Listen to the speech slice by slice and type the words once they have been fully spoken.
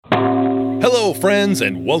Hello, friends,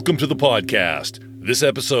 and welcome to the podcast. This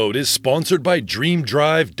episode is sponsored by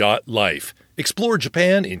DreamDrive.life. Explore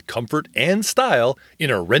Japan in comfort and style in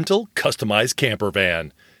a rental, customized camper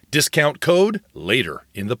van. Discount code later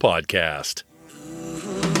in the podcast.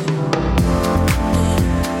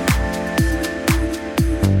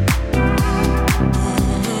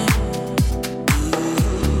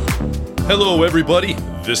 Hello, everybody.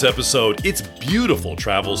 This episode, it's beautiful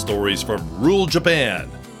travel stories from rural Japan,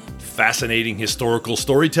 fascinating historical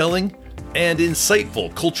storytelling, and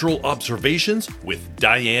insightful cultural observations with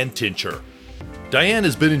Diane Tincher. Diane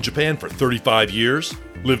has been in Japan for 35 years,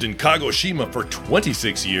 lived in Kagoshima for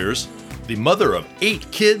 26 years, the mother of 8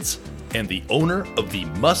 kids, and the owner of the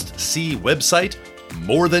must-see website,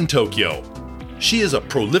 More Than Tokyo. She is a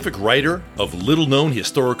prolific writer of little-known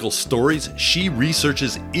historical stories she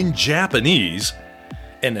researches in Japanese,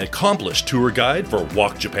 an accomplished tour guide for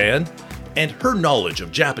Walk Japan, and her knowledge of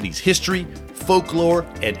Japanese history, folklore,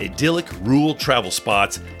 and idyllic rural travel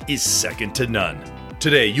spots is second to none.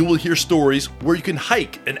 Today, you will hear stories where you can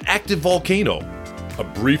hike an active volcano, a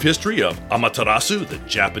brief history of Amaterasu, the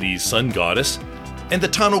Japanese sun goddess, and the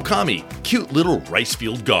Tanokami, cute little rice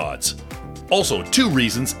field gods. Also, 2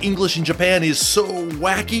 reasons English in Japan is so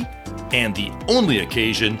wacky, and the only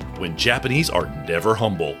occasion when Japanese are never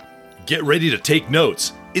humble. Get ready to take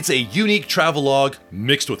notes. It's a unique travelogue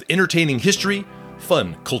mixed with entertaining history,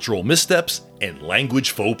 fun cultural missteps, and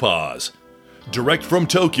language faux pas. Direct from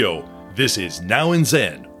Tokyo, this is Now in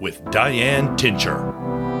Zen with Diane Tincher.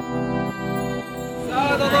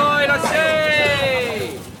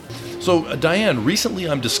 So, Diane, recently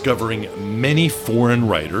I'm discovering many foreign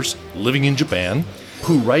writers living in Japan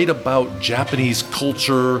who write about Japanese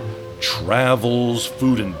culture, travels,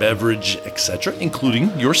 food and beverage, etc.,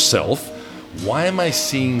 including yourself. Why am I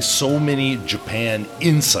seeing so many Japan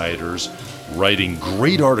insiders writing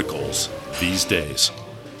great articles these days?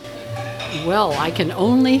 Well, I can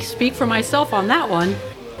only speak for myself on that one.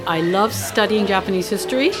 I love studying Japanese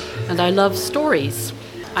history, and I love stories.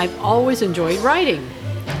 I've always enjoyed writing.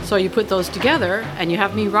 So you put those together, and you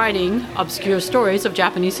have me writing obscure stories of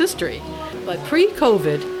Japanese history. But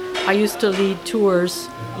pre-COVID, I used to lead tours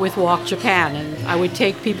with Walk Japan, and I would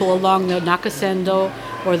take people along the Nakasendo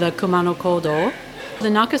or the Kumano-Kodo. The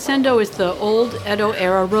Nakasendo is the old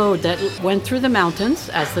Edo-era road that went through the mountains,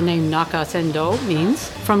 as the name Nakasendo means,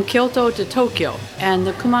 from Kyoto to Tokyo. And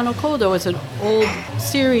the Kumano-Kodo is an old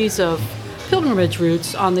series of pilgrimage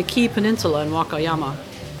routes on the Kii Peninsula in Wakayama.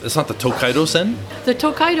 It's not the Tokaido-sen? The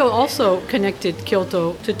Tokaido also connected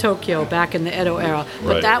Kyoto to Tokyo back in the Edo era,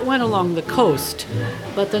 but Right. that went along the coast.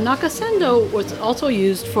 But the Nakasendo was also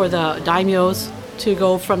used for the daimyos to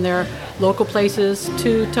go from their local places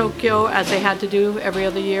to Tokyo, as they had to do every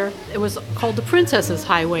other year. It was called the Princesses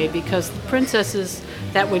Highway because the princesses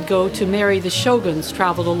that would go to marry the shoguns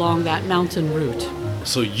traveled along that mountain route.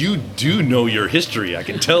 So you do know your history, I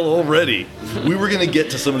can tell already. We were going to get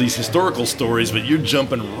to some of these historical stories, but you're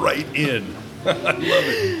jumping right in. I love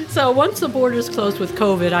it. So once the borders closed with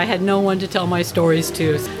COVID, I had no one to tell my stories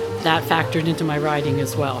to. That factored into my writing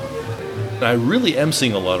as well. I really am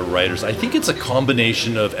seeing a lot of writers. I think it's a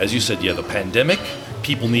combination of, as you said, the pandemic,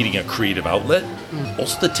 people needing a creative outlet.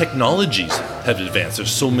 Also, the technologies have advanced. There's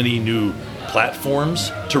so many new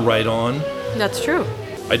platforms to write on. That's true.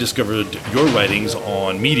 I discovered your writings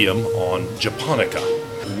on Medium, on Japonica.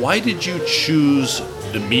 Why did you choose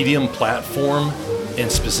the Medium platform, and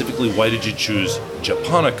specifically, why did you choose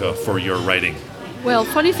Japonica for your writing? Well,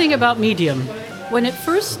 funny thing about Medium, when it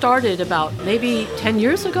first started about maybe 10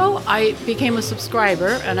 years ago, I became a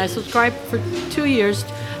subscriber, and I subscribed for 2 years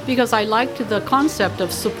because I liked the concept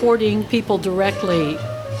of supporting people directly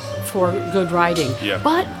for good writing. Yeah.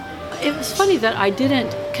 But it was funny that I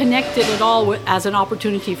didn't connect it at all as an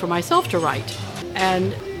opportunity for myself to write.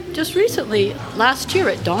 And just recently, last year,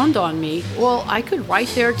 it dawned on me, well, I could write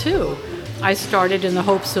there too. I started in the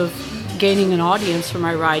hopes of gaining an audience for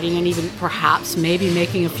my writing and even perhaps maybe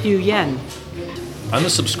making a few yen. I'm a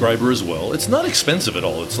subscriber as well. It's not expensive at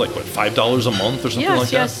all. It's like, what, $5 a month or something like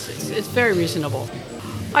that? Yes, it's very reasonable.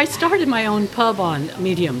 I started my own pub on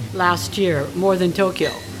Medium last year, More Than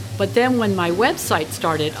Tokyo. But then when my website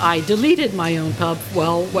started, I deleted my own pub.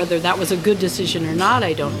 Well, whether that was a good decision or not,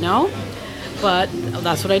 I don't know. But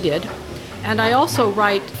that's what I did. And I also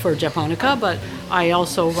write for Japonica, but I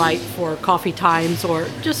also write for Coffee Times or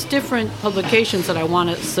just different publications that I want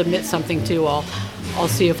to submit something to. I'll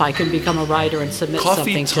see if I can become a writer and submit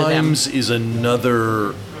something to them. Coffee Times is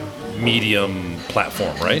another Medium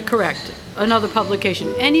platform, right? Correct. Another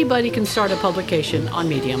publication. Anybody can start a publication on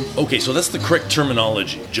Medium. Okay, so that's the correct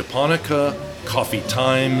terminology. Japonica, Coffee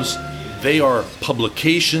Times, they are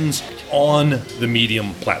publications on the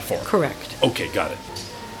Medium platform. Correct. Okay, got it.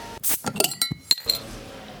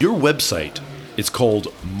 Your website, it's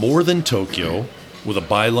called More Than Tokyo, with a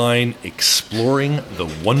byline exploring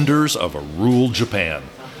the wonders of a rural Japan.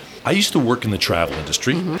 I used to work in the travel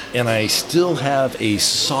industry, and I still have a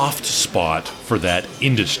soft spot for that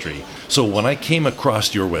industry. So when I came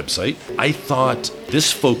across your website, I thought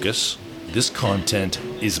this focus, this content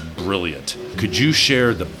is brilliant. Could you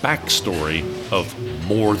share the backstory of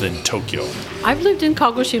More Than Tokyo? I've lived in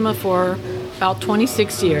Kagoshima for about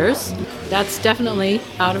 26 years. That's definitely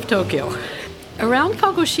out of Tokyo. Around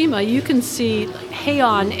Kagoshima, you can see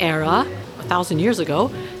Heian era, 1,000 years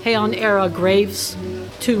ago, Heian era graves,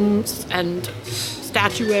 tombs, and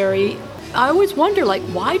statuary. I always wonder,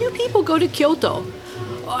 why do people go to Kyoto?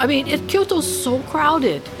 I mean, Kyoto's so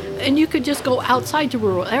crowded, and you could just go outside to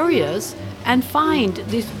rural areas and find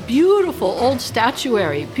these beautiful old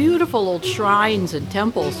statuary, beautiful old shrines and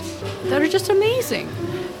temples that are just amazing.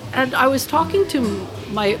 And I was talking to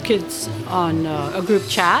my kids on a group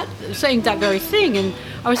chat saying that very thing, and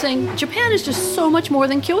I was saying, Japan is just so much more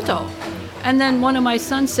than Kyoto. And then one of my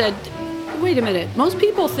sons said, wait a minute, most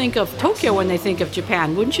people think of Tokyo when they think of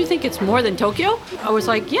Japan. Wouldn't you think it's more than Tokyo? I was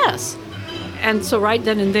like, yes. And so right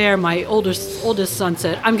then and there, my oldest son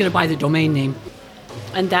said, I'm going to buy the domain name.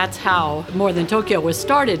 And that's how More Than Tokyo was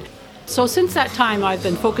started. So since that time, I've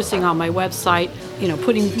been focusing on my website,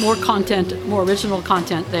 putting more content, more original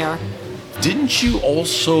content there. Didn't you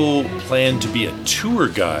also plan to be a tour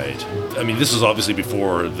guide? I mean, this is obviously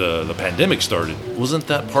before the pandemic started. Wasn't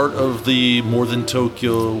that part of the More Than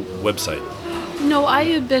Tokyo website? No, I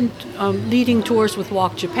have been leading tours with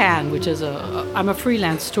Walk Japan, which is I'm a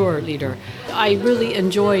freelance tour leader. I really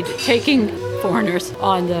enjoyed taking foreigners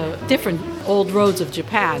on the different old roads of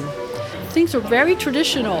Japan. Things are very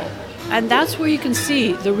traditional, and that's where you can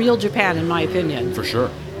see the real Japan, in my opinion. For sure.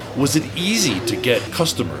 Was it easy to get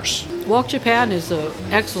customers? Walk Japan is an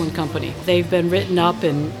excellent company. They've been written up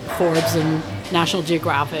in Forbes and National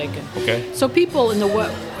Geographic. Okay. So people in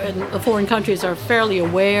the foreign countries are fairly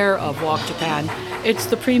aware of Walk Japan. It's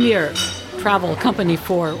the premier travel company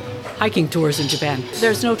for hiking tours in Japan.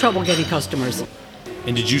 There's no trouble getting customers.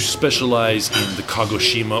 And did you specialize in the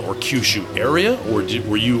Kagoshima or Kyushu area, or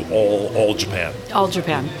were you all Japan? All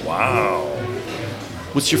Japan. Wow.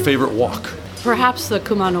 What's your favorite walk? Perhaps the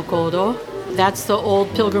Kumano Kodo. That's the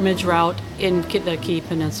old pilgrimage route in the Kii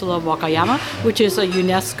Peninsula of Wakayama, which is a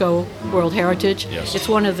UNESCO World Heritage. Yes. It's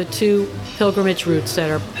one of the 2 pilgrimage routes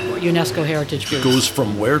that are UNESCO Heritage routes. Goes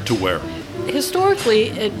from where to where? Historically,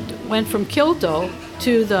 it went from Kyoto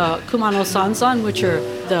to the Kumano Sanzan, which are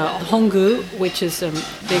the Hongu, which is a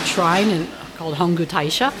big shrine called Hongu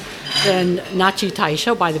Taisha, then Nachi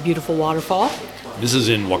Taisha by the beautiful waterfall. This is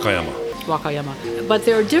in Wakayama. But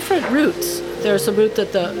there are different routes. There's a route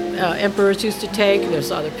that the emperors used to take.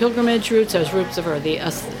 There's other pilgrimage routes. There's routes where the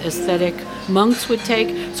aesthetic monks would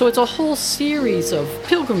take. So it's a whole series of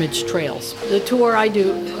pilgrimage trails. The tour I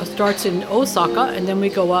do starts in Osaka, and then we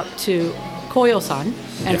go up to Koyosan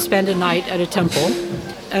and spend a night at a temple.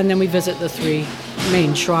 And then we visit the 3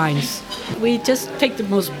 main shrines. We just take the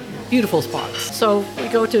most beautiful spots. So we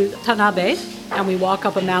go to Tanabe, and we walk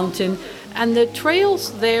up a mountain. And the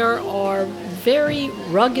trails there are very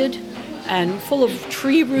rugged and full of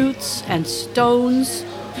tree roots and stones.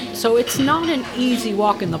 So it's not an easy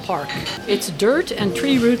walk in the park. It's dirt and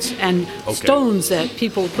tree roots and stones that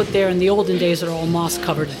people put there in the olden days that are all moss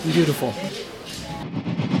covered and beautiful.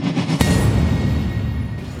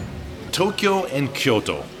 Tokyo and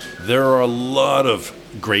Kyoto, there are a lot of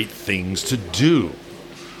great things to do.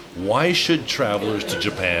 Why should travelers to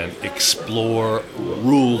Japan explore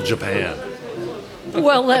rural Japan?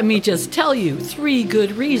 Well, let me just tell you 3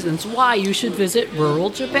 good reasons why you should visit rural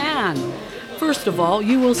Japan. First of all,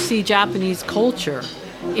 you will see Japanese culture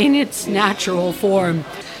in its natural form.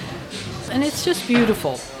 And it's just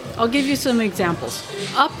beautiful. I'll give you some examples.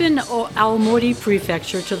 Up in Aomori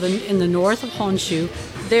Prefecture in the north of Honshu,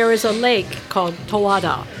 there is a lake called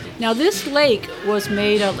Towada. Now, this lake was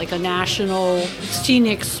made like a national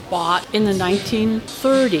scenic spot in the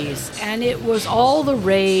 1930s, and it was all the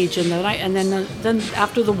rage. And then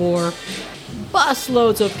after the war,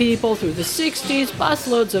 busloads of people through the 60s,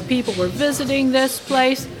 busloads of people were visiting this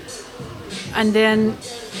place. And then,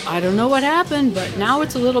 I don't know what happened, but now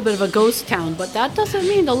it's a little bit of a ghost town. But that doesn't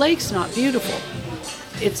mean the lake's not beautiful.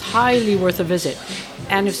 It's highly worth a visit,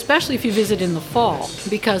 and especially if you visit in the fall,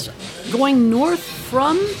 because going north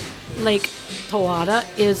from Lake Towada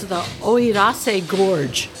is the Oirase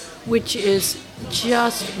Gorge, which is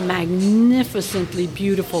just magnificently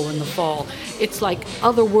beautiful in the fall. It's like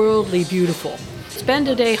otherworldly beautiful. spend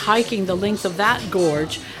a day hiking the length of that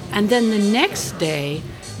gorge, and then the next day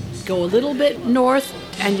go a little bit north,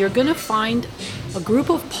 and you're going to find a group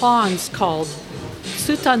of ponds called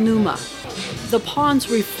Sutanuma. The ponds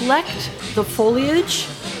reflect the foliage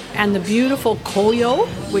and the beautiful koyo,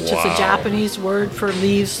 which is a Japanese word for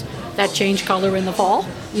leaves that change color in the fall.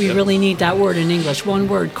 We really need that word in English. One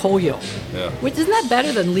word, koyo. Yeah. Which, isn't that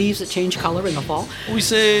better than leaves that change color in the fall? We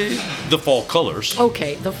say the fall colors.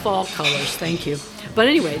 Okay, the fall colors, thank you. But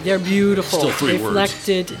anyway, they're beautiful. Still 3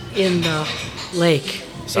 reflected in the lake.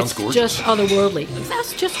 Sounds it's gorgeous. Just otherworldly.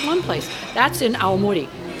 That's just one place. That's in Aomori.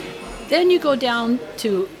 Then you go down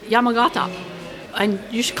to Yamagata, and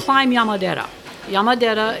you should climb Yamadera.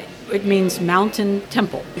 Yamadera, it means mountain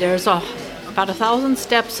temple. There's about 1,000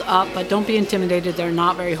 steps up, but don't be intimidated. They're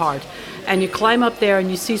not very hard. And you climb up there, and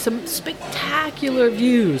you see some spectacular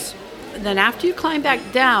views. Then after you climb back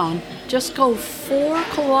down, just go 4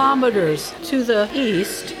 kilometers to the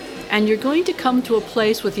east, and you're going to come to a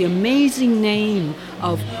place with the amazing name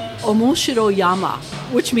of Omoshiro Yama,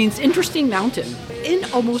 which means interesting mountain. In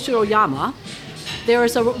Omoshiro Yama, there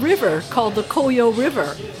is a river called the Koyo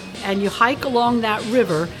River, and you hike along that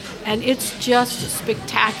river, and it's just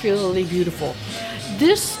spectacularly beautiful.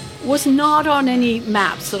 This was not on any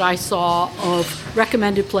maps that I saw of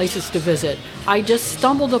recommended places to visit. I just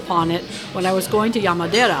stumbled upon it when I was going to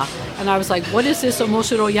Yamadera, and I was like, what is this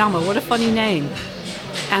Omoshiro Yama? What a funny name.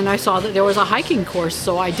 And I saw that there was a hiking course,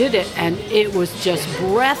 so I did it, and it was just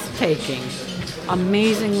breathtaking,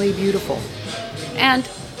 amazingly beautiful. And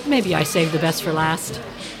maybe I saved the best for last.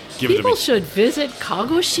 People should visit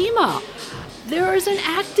Kagoshima. There is an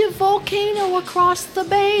active volcano across the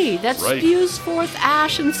bay that spews forth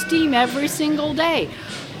ash and steam every single day.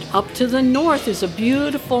 Up to the north is a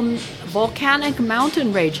beautiful volcanic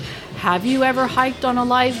mountain range. Have you ever hiked on a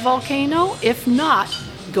live volcano? If not,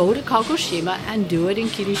 go to Kagoshima and do it in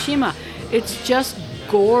Kirishima. It's just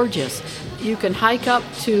gorgeous. You can hike up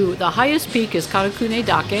to the highest peak is Karakune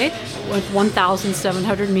Dake with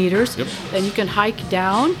 1,700 meters. Yep. Then you can hike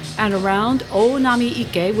down and around Onami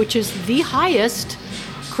Ike, which is the highest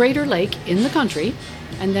crater lake in the country,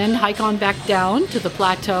 and then hike on back down to the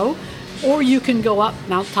plateau. Or you can go up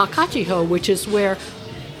Mount Takachiho, which is where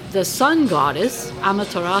the sun goddess,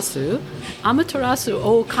 Amaterasu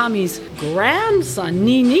Okami's grandson,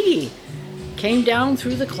 Nini, came down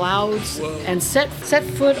through the clouds and set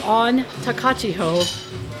foot on Takachiho,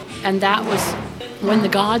 and that was when the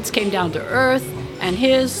gods came down to earth, and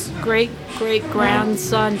his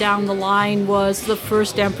great-great-grandson down the line was the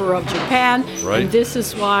first emperor of Japan, and this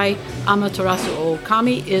is why Amaterasu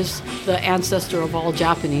Okami is the ancestor of all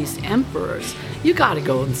Japanese emperors. You got to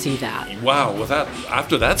go and see that. Wow,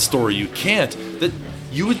 after that story, you can't.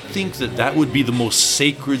 You would think that would be the most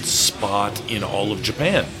sacred spot in all of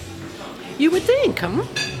Japan. You would think, huh?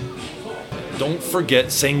 Don't forget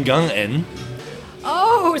Sengan-en.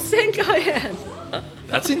 Oh, Sengan-en.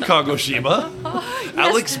 That's in Kagoshima. Yes.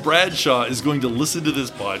 Alex Bradshaw is going to listen to this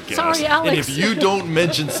podcast. Sorry, Alex. And if you don't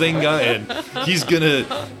mention Sengan-en, he's going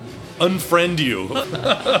to unfriend you.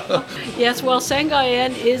 Yes, well,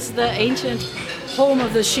 Sengan-en is the ancient home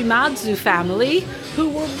of the Shimadzu family, who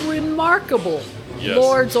were remarkable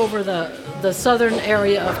lords over the southern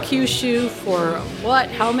area of Kyushu for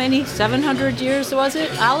how many? 700 years was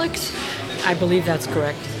it, Alex? I believe that's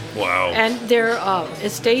correct. Wow. And their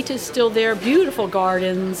estate is still there, beautiful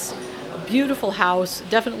gardens, a beautiful house,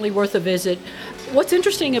 definitely worth a visit. What's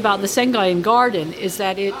interesting about the Sengan Garden is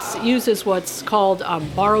that it uses what's called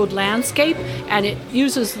borrowed landscape, and it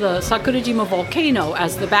uses the Sakurajima volcano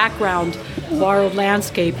as the background borrowed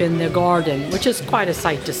landscape in the garden, which is quite a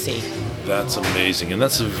sight to see. That's amazing, and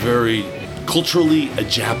that's a very culturally a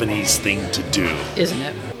Japanese thing to do. Isn't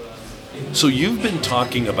it? So you've been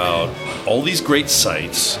talking about all these great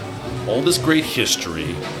sites, all this great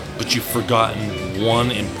history, but you've forgotten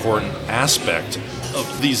one important aspect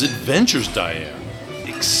of these adventures, Diane.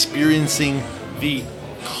 Experiencing the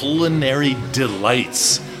culinary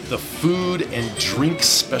delights, the food and drink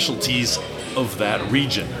specialties of that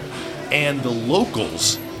region. And the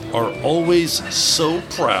locals are always so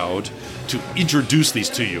proud to introduce these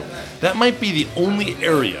to you. That might be the only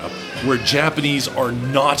area where Japanese are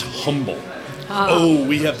not humble. Oh,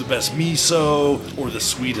 we have the best miso, or the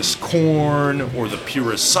sweetest corn, or the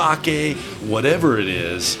purest sake, whatever it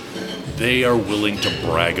is, they are willing to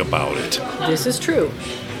brag about it. This is true.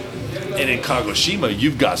 And in Kagoshima,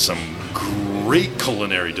 you've got some great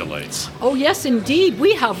culinary delights. Oh, yes, indeed.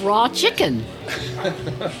 We have raw chicken.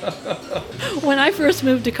 When I first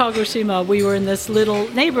moved to Kagoshima, we were in this little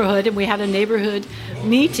neighborhood, and we had a neighborhood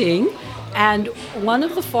meeting, and one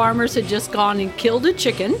of the farmers had just gone and killed a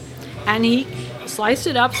chicken, and he sliced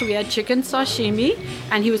it up, so we had chicken sashimi,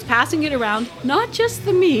 and he was passing it around, not just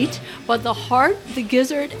the meat, but the heart, the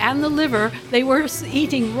gizzard, and the liver, they were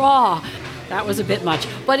eating raw. That was a bit much.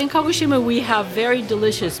 But in Kagoshima, we have very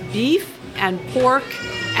delicious beef and pork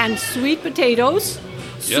and sweet potatoes.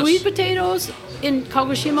 Yes. Sweet potatoes in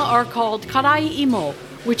Kagoshima are called karai imo,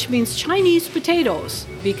 which means Chinese potatoes,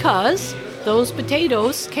 because those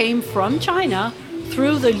potatoes came from China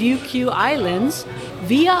through the Ryukyu Islands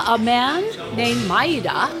via a man named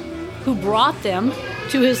Maeda, who brought them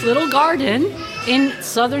to his little garden in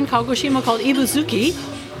southern Kagoshima called Ibuzuki.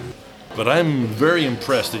 But I'm very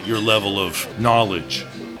impressed at your level of knowledge.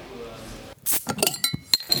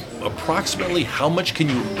 Approximately how much can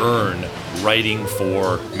you earn writing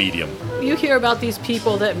for Medium? You hear about these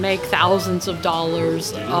people that make thousands of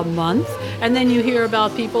dollars a month, and then you hear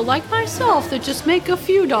about people like myself that just make a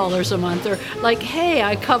few dollars a month, or like, hey,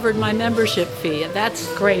 I covered my membership fee.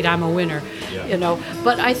 That's great, I'm a winner.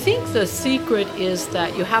 But I think the secret is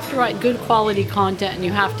that you have to write good quality content, and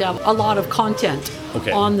you have to have a lot of content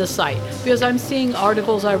on the site. Because I'm seeing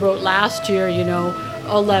articles I wrote last year,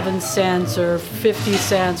 11 cents or 50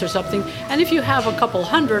 cents or something. And if you have a couple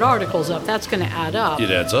hundred articles up, that's going to add up. It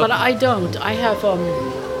adds up. But I don't. I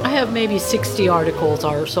have maybe 60 articles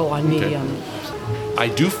or so on Medium. I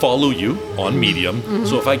do follow you on Medium,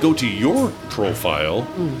 so if I go to your profile,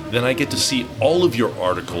 then I get to see all of your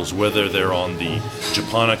articles, whether they're on the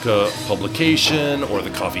Japonica publication or the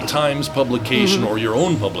Coffee Times publication or your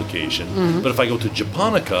own publication. But if I go to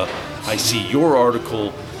Japonica, I see your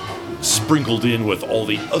article sprinkled in with all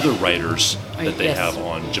the other writers that they have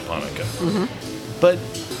on Japonica. But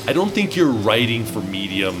I don't think you're writing for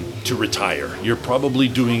Medium to retire. You're probably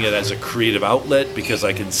doing it as a creative outlet, because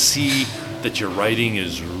I can see that your writing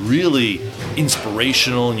is really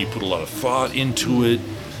inspirational and you put a lot of thought into it.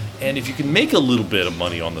 And if you can make a little bit of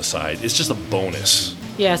money on the side, it's just a bonus.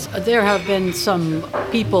 Yes, there have been some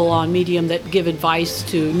people on Medium that give advice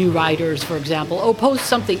to new writers, for example. Oh, post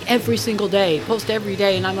something every single day, post every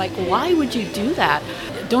day. And I'm like, why would you do that?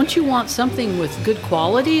 Don't you want something with good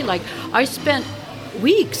quality? Like, I spent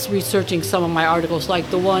weeks researching some of my articles, like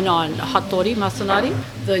the one on Hattori Masanari,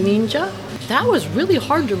 the ninja. That was really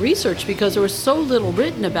hard to research because there was so little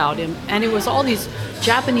written about him, and it was all these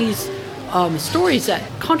Japanese stories that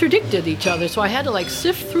contradicted each other. So I had to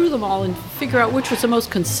sift through them all and figure out which was the most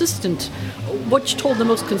consistent, which told the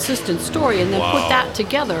most consistent story, and then put that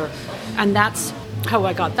together. And that's how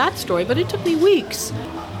I got that story, but it took me weeks.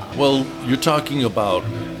 Well, you're talking about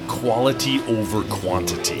quality over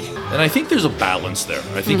quantity. And I think there's a balance there.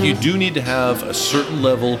 I think you do need to have a certain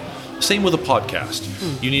level. Same with a podcast.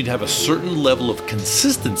 You need to have a certain level of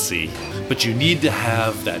consistency, but you need to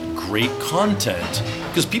have that great content,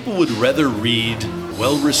 because people would rather read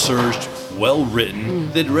well-researched,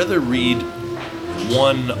 well-written. They'd rather read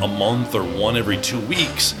one a month or one every 2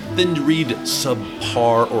 weeks than to read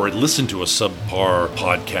subpar or listen to a subpar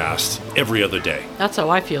podcast every other day. That's how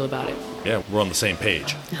I feel about it. Yeah, we're on the same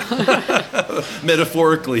page.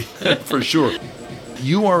 Metaphorically, for sure.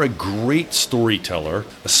 You are a great storyteller,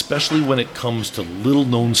 especially when it comes to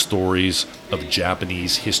little-known stories of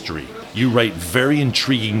Japanese history. You write very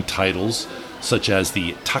intriguing titles, such as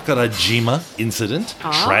the Takarajima Incident,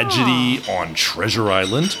 Tragedy on Treasure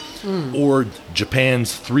Island, or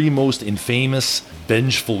Japan's 3 most infamous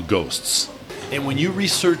vengeful ghosts. And when you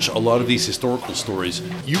research a lot of these historical stories,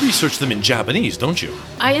 you research them in Japanese, don't you?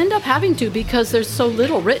 I end up having to, because there's so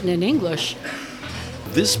little written in English.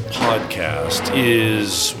 This podcast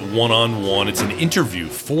is one-on-one. It's an interview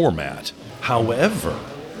format. However,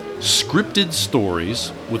 scripted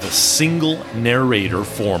stories with a single narrator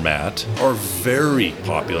format are very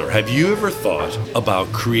popular. Have you ever thought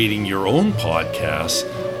about creating your own podcast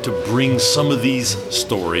to bring some of these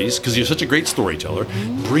stories, because you're such a great storyteller,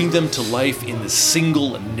 bring them to life in the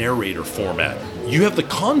single narrator format? You have the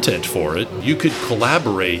content for it. You could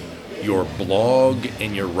collaborate your blog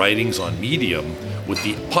and your writings on Medium with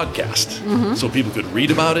the podcast. So people could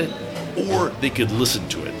read about it or they could listen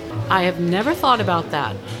to it. I have never thought about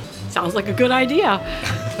that. Sounds like a good idea.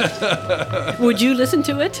 Would you listen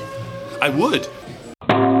to it? I would.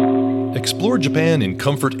 Explore Japan in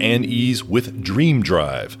comfort and ease with Dream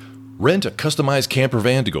Drive. Rent a customized camper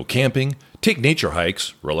van to go camping, take nature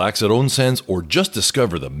hikes, relax at onsens, or just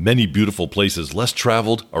discover the many beautiful places less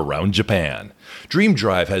traveled around Japan. Dream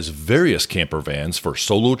Drive has various camper vans for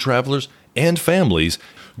solo travelers and families.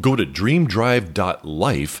 Go to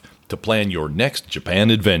dreamdrive.life to plan your next Japan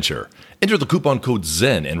adventure. Enter the coupon code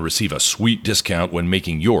ZEN and receive a sweet discount when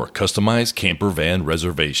making your customized camper van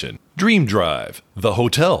reservation. Dream Drive, the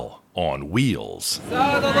hotel on wheels.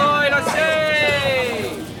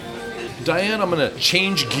 Diane, I'm going to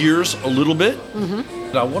change gears a little bit.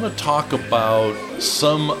 And I want to talk about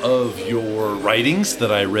some of your writings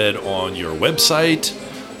that I read on your website,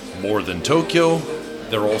 More Than Tokyo.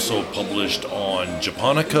 They're also published on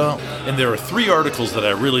Japonica. And there are 3 articles that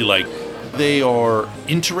I really like. They are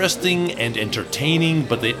interesting and entertaining,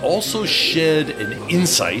 but they also shed an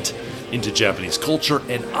insight into Japanese culture.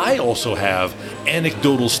 And I also have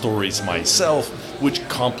anecdotal stories myself, which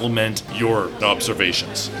complement your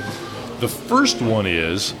observations. The first one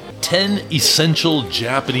is 10 essential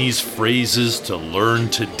Japanese phrases to learn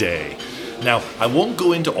today. Now, I won't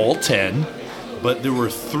go into all 10, but there were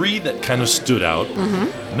 3 that kind of stood out.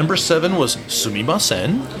 Number 7 was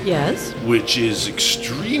sumimasen. Yes. Which is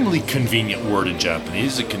extremely convenient word in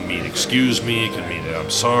Japanese. It can mean excuse me, it can mean I'm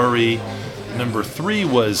sorry. Number 3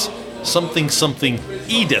 was something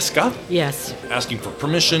ii desu ka? Yes. Asking for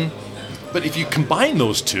permission. But if you combine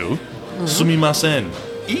those 2, sumimasen,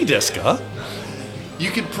 ii desu ka, you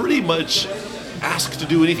can pretty much ask to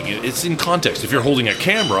do anything. It's in context. If you're holding a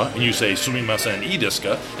camera and you say sumimasen ii desu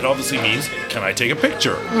ka, it obviously means, can I take a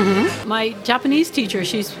picture? My Japanese teacher,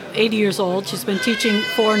 she's 80 years old. She's been teaching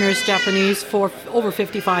foreigners Japanese for over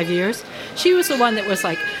 55 years. She was the one that was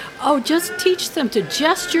like, oh, just teach them to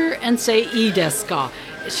gesture and say ii desu ka.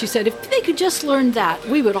 She said, if they could just learn that,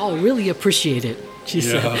 we would all really appreciate it. She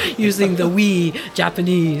said, using the we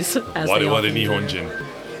Japanese as they often do. Nihonjin.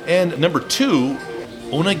 And number 2,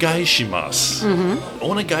 onegai shimasu.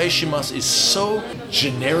 Onegai shimasu is so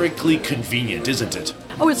generically convenient, isn't it?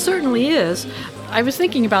 Oh, it certainly is. I was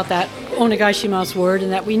thinking about that onegai shimasu word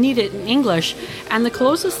and that we need it in English. And the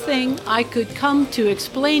closest thing I could come to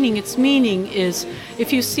explaining its meaning is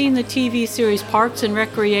if you've seen the TV series Parks and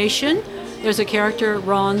Recreation, there's a character,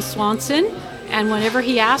 Ron Swanson, and whenever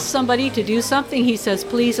he asks somebody to do something, he says,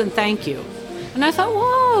 please and thank you. And I thought,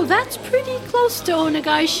 whoa, that's pretty close to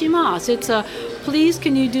onegai shimasu. It's a, please,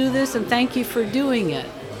 can you do this, and thank you for doing it.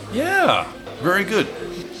 Yeah, very good.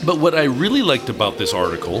 But what I really liked about this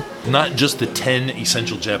article, not just the 10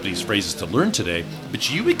 essential Japanese phrases to learn today, but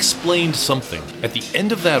you explained something at the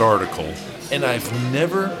end of that article, and I've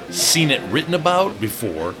never seen it written about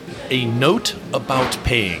before, a note about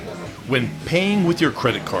paying. When paying with your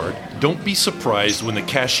credit card, don't be surprised when the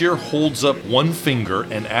cashier holds up one finger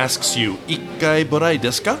and asks you, "Ikkai borai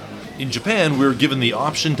desu ka?" In Japan, we're given the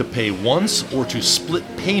option to pay once or to split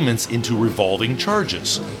payments into revolving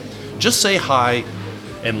charges. Just say hi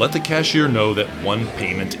and let the cashier know that one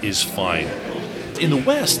payment is fine. In the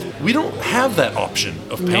West, we don't have that option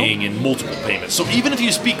of paying in multiple payments. So even if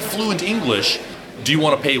you speak fluent English, do you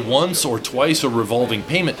want to pay once or twice a revolving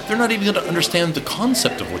payment? They're not even going to understand the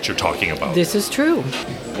concept of what you're talking about. This is true.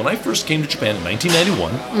 When I first came to Japan in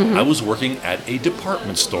 1991, I was working at a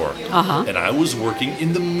department store. And I was working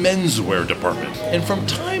in the menswear department. And from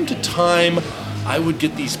time to time, I would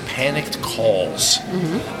get these panicked calls.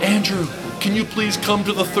 Andrew, can you please come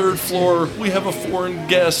to the 3rd floor? We have a foreign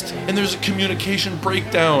guest, and there's a communication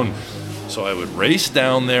breakdown. So I would race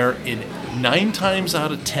down there. In 9 times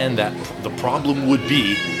out of 10, that the problem would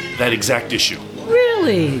be that exact issue.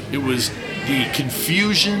 Really? It was the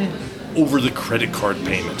confusion over the credit card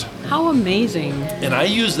payment. How amazing. And I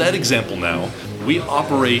use that example now. We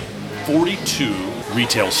operate 42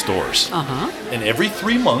 retail stores. And every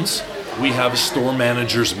 3 months, we have a store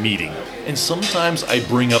manager's meeting. And sometimes I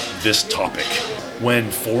bring up this topic.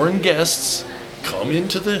 When foreign guests come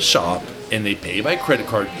into the shop and they pay by credit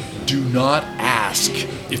card, do not ask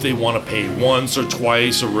if they want to pay once or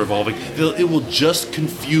twice or revolving. It will just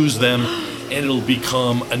confuse them and it'll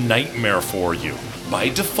become a nightmare for you. By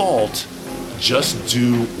default, just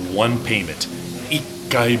do one payment.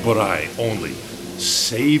 Ikkai borai only.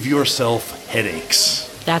 Save yourself headaches.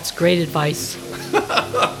 That's great advice.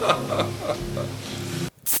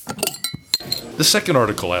 The second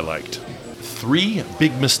article I liked. 3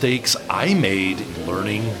 big mistakes I made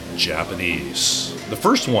learning Japanese. The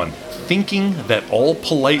first one, thinking that all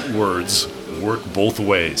polite words work both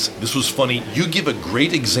ways. This was funny. You give a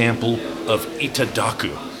great example of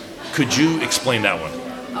itadaku. Could you explain that one?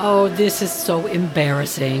 Oh, this is so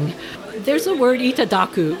embarrassing. There's a word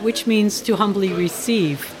itadaku, which means to humbly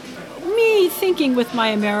receive. Me thinking with my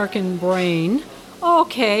American brain,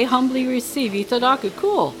 okay, humbly receive, itadaku,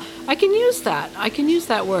 cool. I can use that. I can use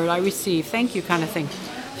that word, I receive, thank you kind of thing.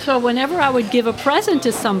 So whenever I would give a present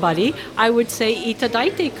to somebody, I would say,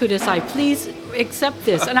 itadaite kudasai, please accept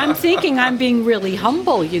this. And I'm thinking I'm being really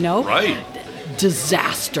humble, you know? Right.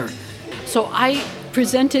 Disaster. So I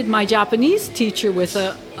presented my Japanese teacher with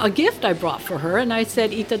a gift I brought for her, and I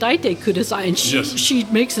said, itadaite kudasai. And she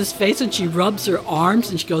makes this face and she rubs her arms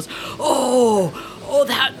and she goes, oh, oh,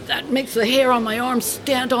 that makes the hair on my arm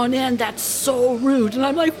stand on end. That's so rude. And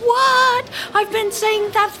I'm like, what? I've been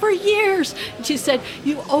saying that for years. And she said,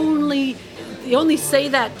 you only say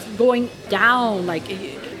that going down, like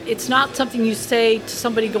it's not something you say to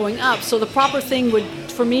somebody going up. So the proper thing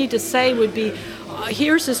for me to say would be,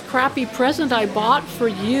 here's this crappy present I bought for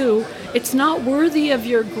you. It's not worthy of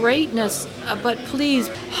your greatness, but please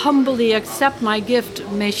humbly accept my gift.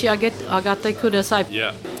 Meshi agate kudasai.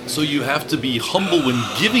 Yeah. So you have to be humble when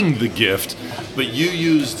giving the gift, but you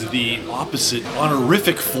used the opposite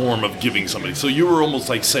honorific form of giving somebody. So you were almost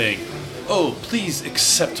like saying, oh, please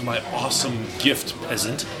accept my awesome gift,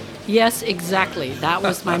 peasant. Yes, exactly. That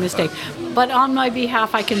was my mistake. But on my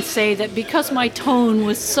behalf, I can say that because my tone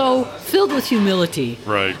was so filled with humility,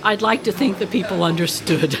 right, I'd like to think that people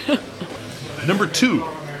understood. Number 2,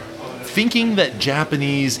 thinking that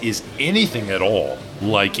Japanese is anything at all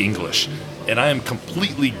like English. And I am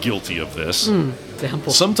completely guilty of this.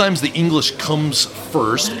 Example. Sometimes the English comes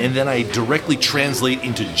first, and then I directly translate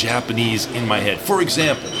into Japanese in my head. For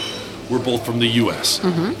example, we're both from the U.S.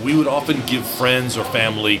 Mm-hmm. We would often give friends or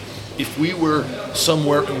family, if we were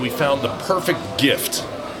somewhere and we found the perfect gift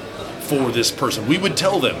for this person, we would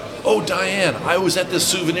tell them, oh, Diane, I was at this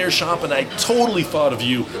souvenir shop and I totally thought of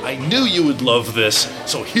you. I knew you would love this,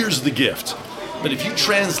 so here's the gift. But if you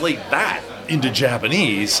translate that into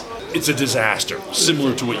Japanese, it's a disaster,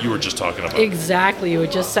 similar to what you were just talking about. Exactly. It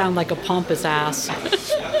would just sound like a pompous ass.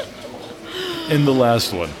 And the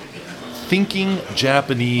last one. Thinking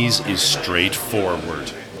Japanese is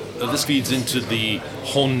straightforward. This feeds into the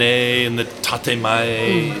hone and the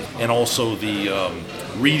tatemae, and also the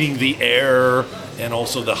reading the air, and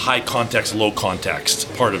also the high context, low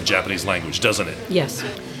context part of Japanese language, doesn't it? Yes.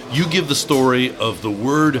 You give the story of the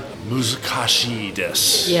word muzukashii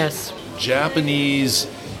desu. Yes. Japanese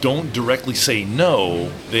don't directly say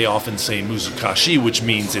no, they often say muzukashii, which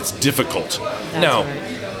means it's difficult. That's now,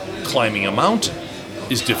 right. Climbing a mountain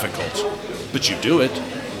is difficult, but you do it.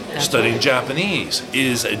 That's Studying right. Japanese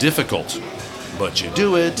is difficult, but you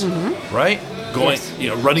do it, right? Yes.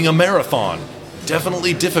 Running a marathon,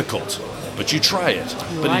 definitely difficult, but you try it.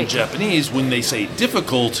 But in Right. Japanese, when they say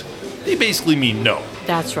difficult, they basically mean no.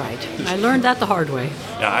 That's right. I learned that the hard way.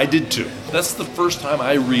 Yeah, I did too. That's the first time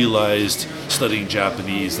I realized, studying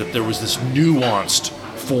Japanese, that there was this nuanced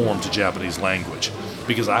form to Japanese language.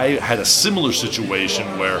 Because I had a similar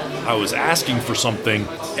situation where I was asking for something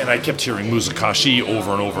and I kept hearing muzukashii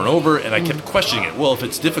over and over and over, and I kept questioning it. Well, if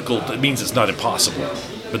it's difficult, it means it's not impossible.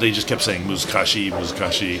 But they just kept saying muzukashii,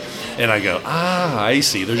 muzukashii. And I go, I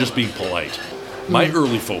see. They're just being polite. My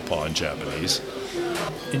early faux pas in Japanese.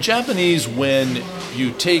 In Japanese, when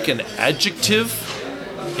you take an adjective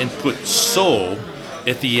and put so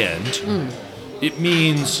at the end, it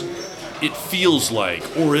means it feels like,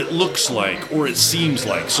 or it looks like, or it seems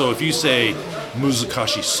like. So if you say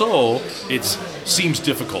muzukashii so, it seems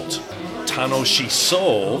difficult. Tanoshii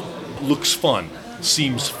so looks fun,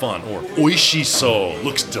 seems fun. Or oishii so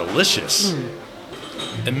looks delicious.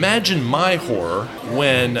 Imagine my horror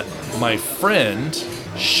when my friend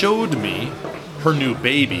showed me her new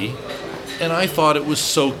baby, and I thought it was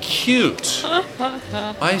so cute.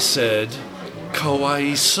 I said,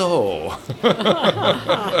 kawaii so.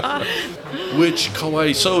 Which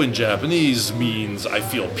kawaii so in Japanese means I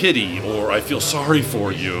feel pity or I feel sorry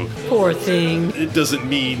for you. Poor thing. It doesn't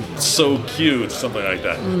mean so cute, something like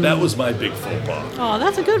that. That was my big faux pas. Oh,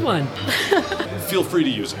 that's a good one. Feel free to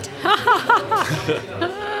use it.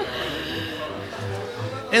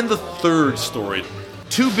 And the third story,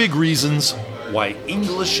 2 big reasons why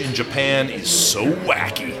English in Japan is so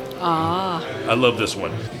wacky. I love this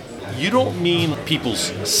one. You don't mean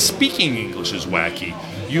people's speaking English is wacky.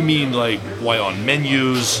 You mean like why on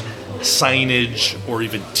menus, signage, or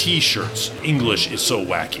even t-shirts, English is so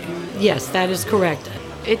wacky. Yes, that is correct.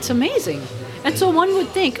 It's amazing. And so one would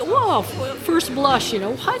think, whoa, first blush,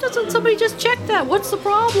 why doesn't somebody just check that? What's the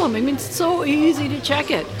problem? I mean, it's so easy to check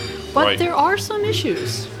it. But Right. there are some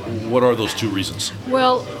issues. What are those 2 reasons?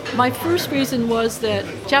 Well, my first reason was that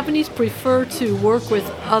Japanese prefer to work with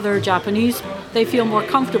other Japanese. They feel more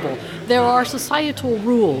comfortable. There are societal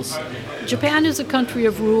rules. Japan is a country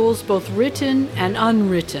of rules, both written and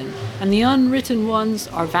unwritten. And the unwritten ones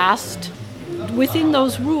are vast. Within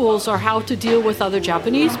those rules are how to deal with other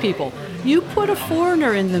Japanese people. You put a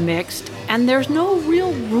foreigner in the mix, and there's no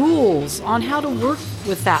real rules on how to work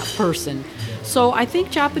with that person. So I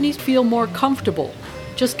think Japanese feel more comfortable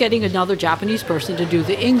just getting another Japanese person to do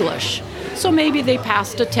the English. So maybe they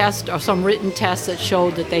passed a test or some written test that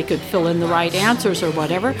showed that they could fill in the right answers or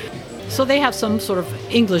whatever. So they have some sort of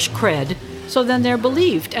English cred. So then they're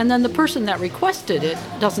believed. And then the person that requested it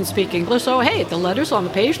doesn't speak English. So, hey, the letters on the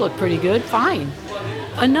page look pretty good. Fine.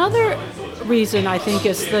 Another reason, I think,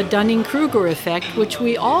 is the Dunning-Kruger effect, which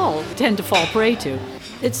we all tend to fall prey to.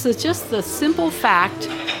 It's just the simple fact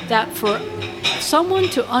that for someone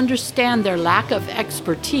to understand their lack of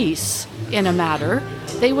expertise in a matter,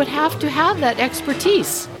 they would have to have that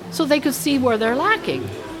expertise so they could see where they're lacking.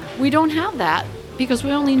 We don't have that because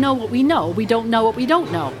we only know what we know. We don't know what we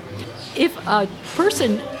don't know. If a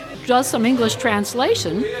person does some English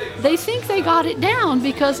translation, they think they got it down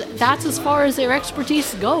because that's as far as their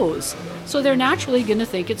expertise goes. So they're naturally going to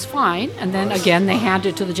think it's fine. And then again, they hand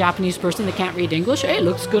it to the Japanese person that can't read English. Hey,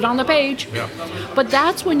 looks good on the page. Yeah. But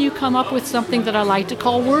that's when you come up with something that I like to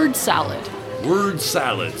call word salad. Word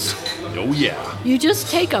salads. Oh, yeah. You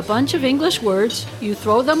just take a bunch of English words, you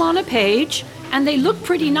throw them on a page, and they look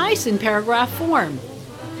pretty nice in paragraph form.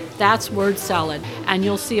 That's word salad. And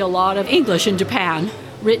you'll see a lot of English in Japan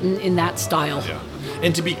written in that style. Yeah.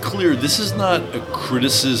 And to be clear, this is not a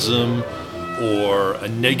criticism or a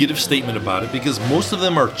negative statement about it, because most of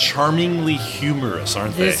them are charmingly humorous,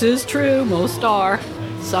 aren't they? This is true. Most are.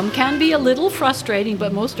 Some can be a little frustrating,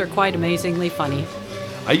 but most are quite amazingly funny.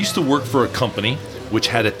 I used to work for a company which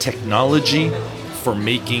had a technology for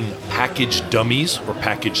making package dummies or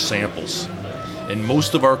package samples. And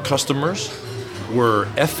most of our customers were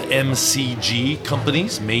FMCG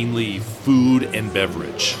companies, mainly food and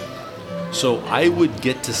beverage. So I would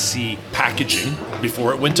get to see packaging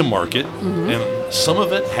before it went to market, and some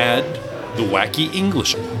of it had the wacky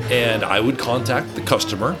English. And I would contact the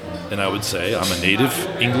customer, and I would say, I'm a native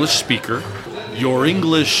English speaker. Your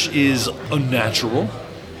English is unnatural.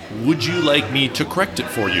 Would you like me to correct it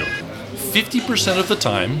for you? 50% of the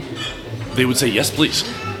time, they would say, yes, please.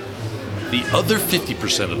 The other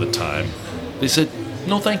 50% of the time, they said,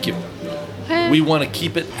 no, thank you. We want to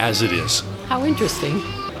keep it as it is. How interesting.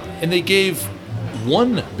 And they gave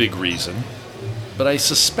one big reason, but I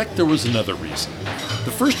suspect there was another reason.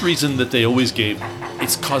 The first reason that they always gave,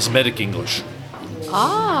 it's cosmetic English.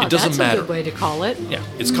 Ah, It doesn't that's matter. a good way to call it. Yeah,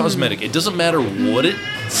 it's cosmetic. It doesn't matter what it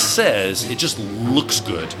says, it just looks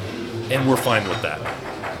good. And we're fine with that.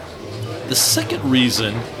 The second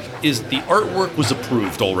reason is the artwork was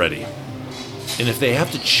approved already. And if they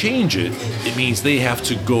have to change it, it means they have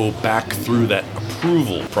to go back through that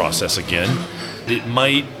approval process again. It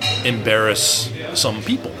might embarrass some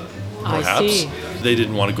people. I Perhaps see. they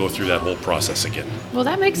didn't want to go through that whole process again. Well,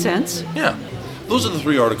 that makes sense. Yeah. Those are the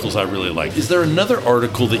three articles I really like. Is there another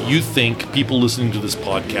article that you think people listening to this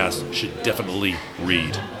podcast should definitely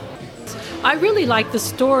read? I really like the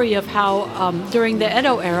story of how during the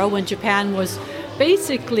Edo era, when Japan was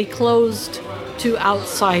basically closed to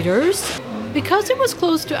outsiders, because it was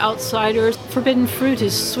closed to outsiders, forbidden fruit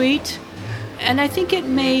is sweet, and I think it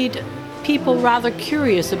made people rather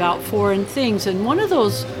curious about foreign things. And one of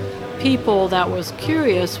those people that was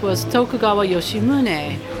curious was Tokugawa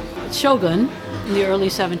Yoshimune, shogun in the early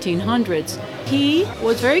 1700s. He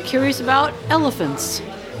was very curious about elephants.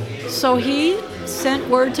 So he sent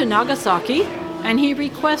word to Nagasaki and he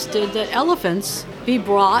requested that elephants be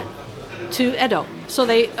brought to Edo. So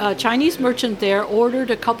a Chinese merchant there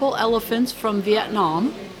ordered a couple elephants from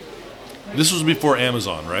Vietnam. This was before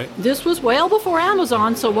Amazon, right? This was well before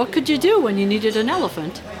Amazon, so what could you do when you needed an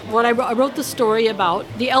elephant? I wrote the story about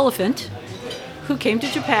the elephant who came to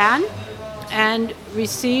Japan and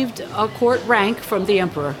received a court rank from the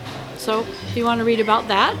emperor. So if you want to read about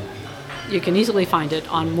that, you can easily find it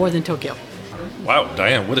on More Than Tokyo. Wow,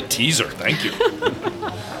 Diane, what a teaser. Thank you.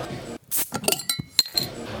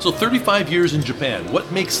 So 35 years in Japan.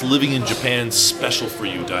 What makes living in Japan special for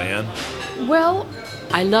you, Diane? Well,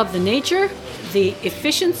 I love the nature, the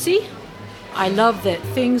efficiency. I love that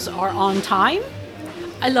things are on time.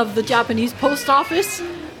 I love the Japanese post office.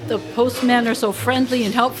 The postmen are so friendly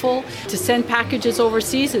and helpful. To send packages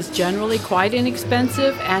overseas is generally quite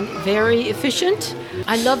inexpensive and very efficient.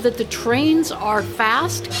 I love that the trains are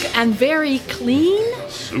fast and very clean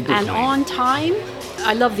Super and clean. on time.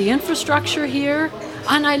 I love the infrastructure here,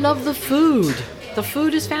 and I love the food. The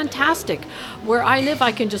food is fantastic. Where I live,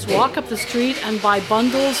 I can just walk up the street and buy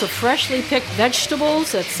bundles of freshly picked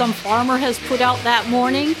vegetables that some farmer has put out that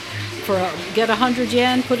morning. Get 100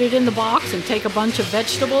 yen, put it in the box, and take a bunch of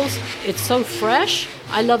vegetables. It's so fresh.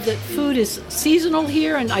 I love that food is seasonal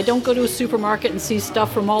here, and I don't go to a supermarket and see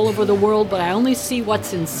stuff from all over the world, but I only see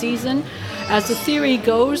what's in season. As the theory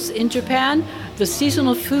goes in Japan, the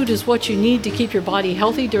seasonal food is what you need to keep your body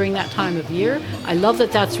healthy during that time of year. I love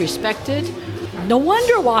that that's respected. No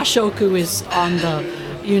wonder washoku is on the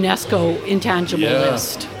UNESCO intangible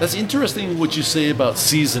list. That's interesting what you say about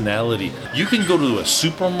seasonality. You can go to a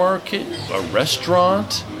supermarket, a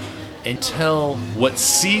restaurant, and tell what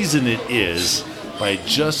season it is by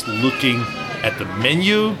just looking at the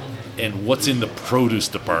menu and what's in the produce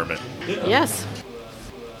department. Yes.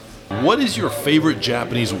 What is your favorite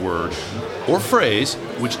Japanese word or phrase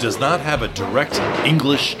which does not have a direct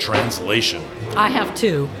English translation? I have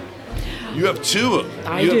two. You have two.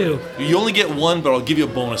 I do. You only get one, but I'll give you a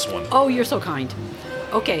bonus one. Oh, you're so kind.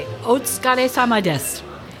 Okay, otsukare-sama desu.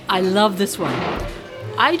 I love this one.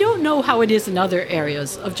 I don't know how it is in other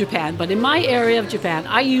areas of Japan, but in my area of Japan,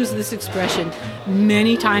 I use this expression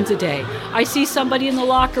many times a day. I see somebody in the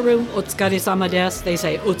locker room, otsukare-sama desu. They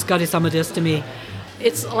say otsukare-sama desu to me.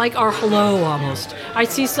 It's like our hello almost. I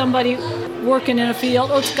see somebody working in a field,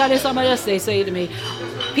 otsukare-sama desu, they say to me.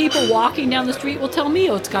 People walking down the street will tell me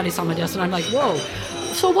otsukare-sama desu, and I'm like, whoa.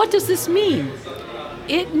 So what does this mean?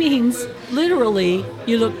 It means literally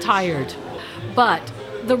you look tired. But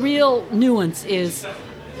the real nuance is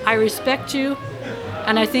I respect you,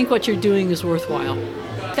 and I think what you're doing is worthwhile.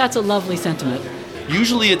 That's a lovely sentiment.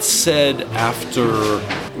 Usually it's said after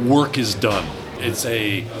work is done. It's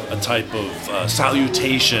a type of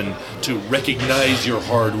salutation to recognize your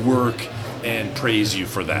hard work and praise you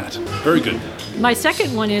for that. Very good. My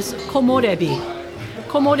second one is komorebi.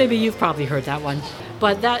 Komorebi, you've probably heard that one.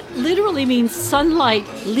 But that literally means sunlight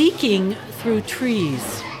leaking through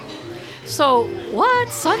trees. So what?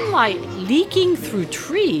 Sunlight leaking through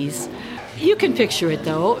trees? You can picture it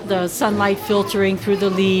though, the sunlight filtering through the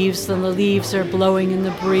leaves, and the leaves are blowing in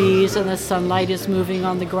the breeze, and the sunlight is moving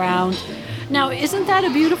on the ground. Now, isn't that a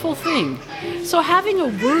beautiful thing? So having a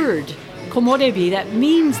word, komorebi, that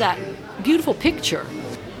means that beautiful picture,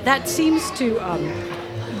 that seems to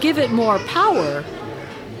give it more power,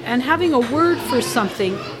 and having a word for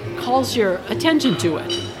something calls your attention to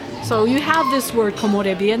it. So you have this word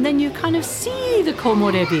komorebi, and then you kind of see the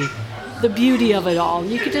komorebi, the beauty of it all.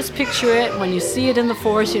 You could just picture it when you see it in the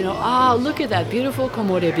forest, you know, look at that beautiful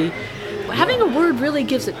komorebi. Having a word really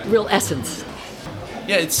gives it real essence.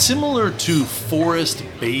 Yeah, it's similar to forest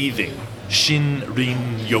bathing.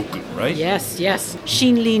 Shinrin-yoku, right? Yes.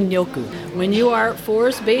 Shinrin-yoku. When you are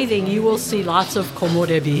forest bathing, you will see lots of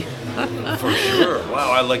komorebi. For sure.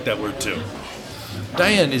 Wow, I like that word too.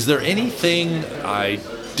 Diane, is there anything I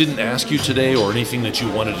didn't ask you today or anything that you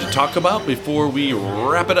wanted to talk about before we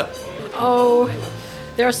wrap it up? Oh,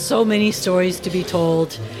 there are so many stories to be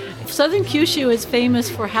told. Southern Kyushu is famous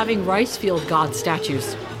for having rice field god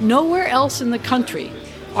statues. Nowhere else in the country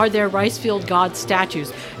are there rice field god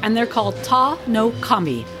statues, and they're called Ta no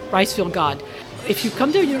Kami, rice field god. If you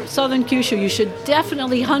come to Southern Kyushu, you should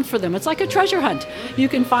definitely hunt for them. It's like a treasure hunt. You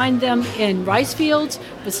can find them in rice fields,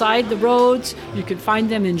 beside the roads. You can find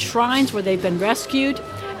them in shrines where they've been rescued.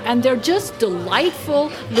 And they're just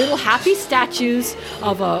delightful little happy statues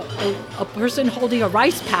of a person holding a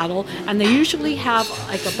rice paddle, and they usually have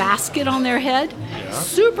like a basket on their head. Yeah.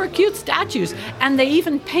 Super cute statues, and they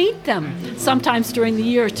even paint them sometimes during the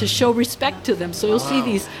year to show respect to them. So you'll see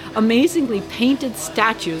these amazingly painted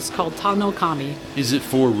statues called Ta no Kami. Is it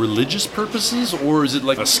for religious purposes, or is it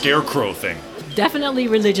like a scarecrow thing? Definitely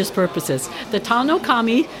religious purposes. The Ta no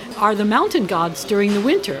Kami are the mountain gods during the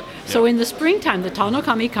winter. So in the springtime, the Ta no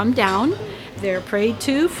Kami come down. They're prayed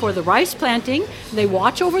to for the rice planting. They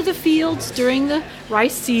watch over the fields during the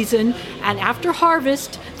rice season. And after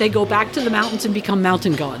harvest, they go back to the mountains and become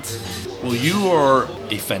mountain gods. Well, you are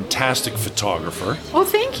a fantastic photographer. Oh,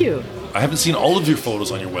 thank you. I haven't seen all of your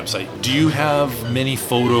photos on your website. Do you have many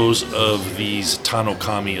photos of these Ta no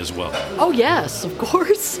Kami as well? Oh, yes, of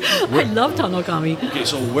course. I love Ta no Kami. Okay,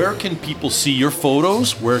 so where can people see your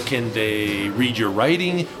photos? Where can they read your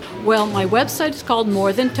writing? Well, my website is called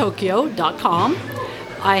morethan-tokyo.com.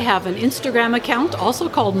 I have an Instagram account also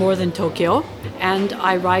called More Than Tokyo, and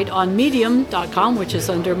I write on medium.com, which is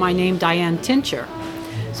under my name, Diane Tincher.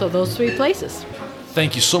 So those three places.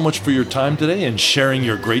 Thank you so much for your time today and sharing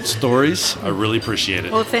your great stories. I really appreciate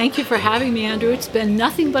it. Well, thank you for having me, Andrew. It's been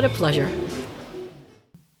nothing but a pleasure.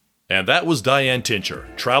 And that was Diane Tincher,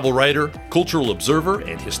 travel writer, cultural observer,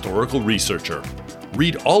 and historical researcher.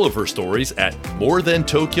 Read all of her stories at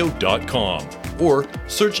morethan-tokyo.com or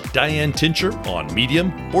search Diane Tincher on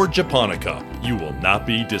Medium or Japonica. You will not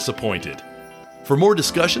be disappointed. For more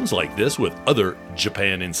discussions like this with other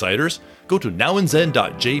Japan insiders, go to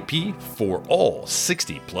nowandzen.jp for all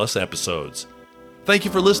 60-plus episodes. Thank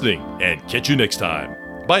you for listening, and catch you next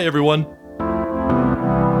time. Bye, everyone.